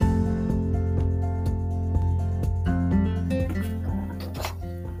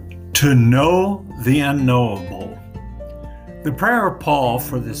To know the unknowable. The prayer of Paul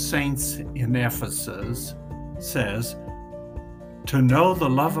for the saints in Ephesus says, to know the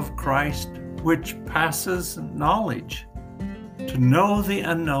love of Christ which passes knowledge. To know the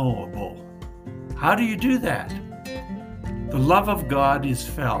unknowable. How do you do that? The love of God is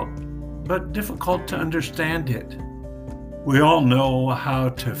felt, but difficult to understand it. We all know how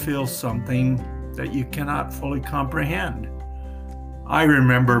to feel something that you cannot fully comprehend. I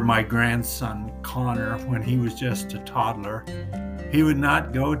remember my grandson, Connor, when he was just a toddler. He would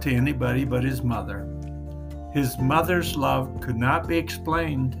not go to anybody but his mother. His mother's love could not be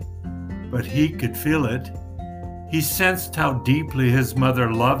explained, but he could feel it. He sensed how deeply his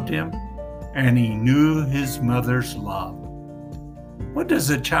mother loved him, and he knew his mother's love. What does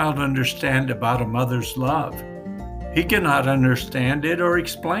a child understand about a mother's love? He cannot understand it or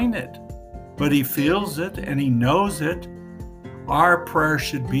explain it, but he feels it and he knows it. Our prayer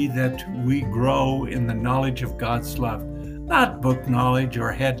should be that we grow in the knowledge of God's love, not book knowledge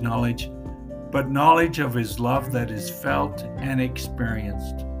or head knowledge, but knowledge of His love that is felt and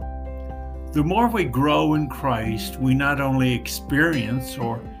experienced. The more we grow in Christ, we not only experience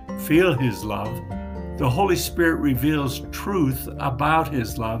or feel His love, the Holy Spirit reveals truth about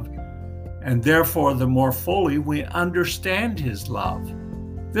His love, and therefore the more fully we understand His love.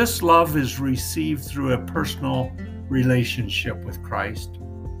 This love is received through a personal relationship with Christ.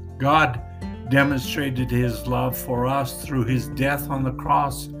 God demonstrated His love for us through His death on the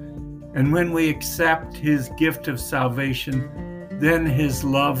cross, and when we accept His gift of salvation, then His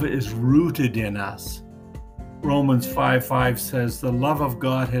love is rooted in us. Romans 5:5 says, the love of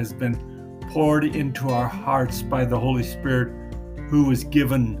God has been poured into our hearts by the Holy Spirit who was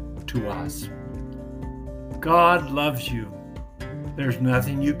given to us. God loves you. There's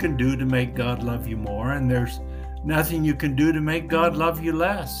nothing you can do to make God love you more, and there's nothing you can do to make God love you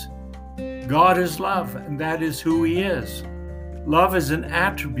less. God is love, and that is who He is. Love is an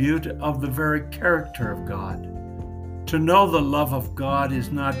attribute of the very character of God. To know the love of God is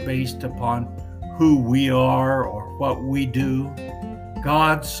not based upon who we are or what we do.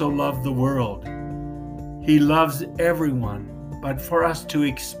 God so loved the world. He loves everyone, but for us to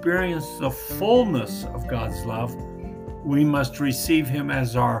experience the fullness of God's love, we must receive Him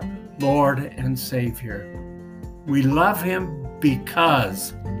as our Lord and Savior. We love Him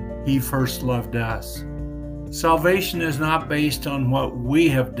because He first loved us. Salvation is not based on what we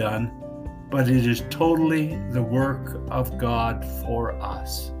have done, but it is totally the work of God for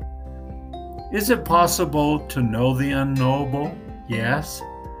us. Is it possible to know the unknowable? Yes,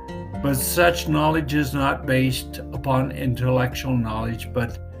 but such knowledge is not based upon intellectual knowledge,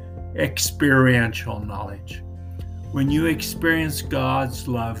 but experiential knowledge. When you experience God's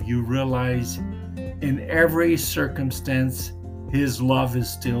love, you realize in every circumstance, His love is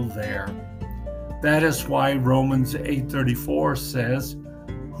still there. That is why Romans 8:34 says,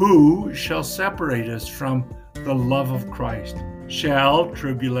 who shall separate us from the love of Christ? Shall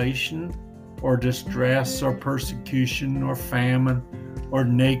tribulation or distress or persecution or famine or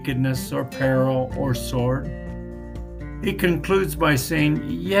nakedness or peril or sword? He concludes by saying,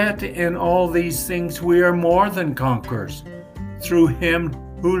 yet in all these things we are more than conquerors through Him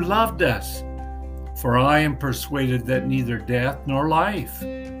who loved us. For I am persuaded that neither death nor life,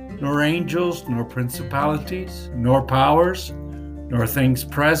 nor angels, nor principalities, nor powers, nor things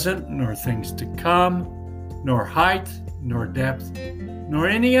present, nor things to come, nor height, nor depth, nor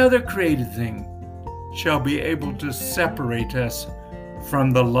any other created thing shall be able to separate us from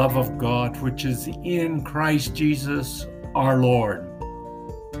the love of God which is in Christ Jesus our Lord.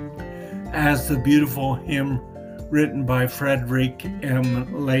 As the beautiful hymn written by Frederick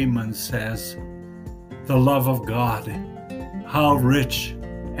M. Lehman says, the love of God, how rich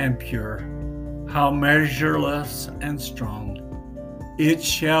and pure, how measureless and strong, it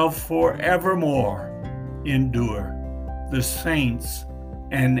shall forevermore endure, the saints'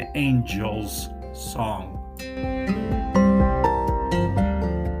 and angels' song.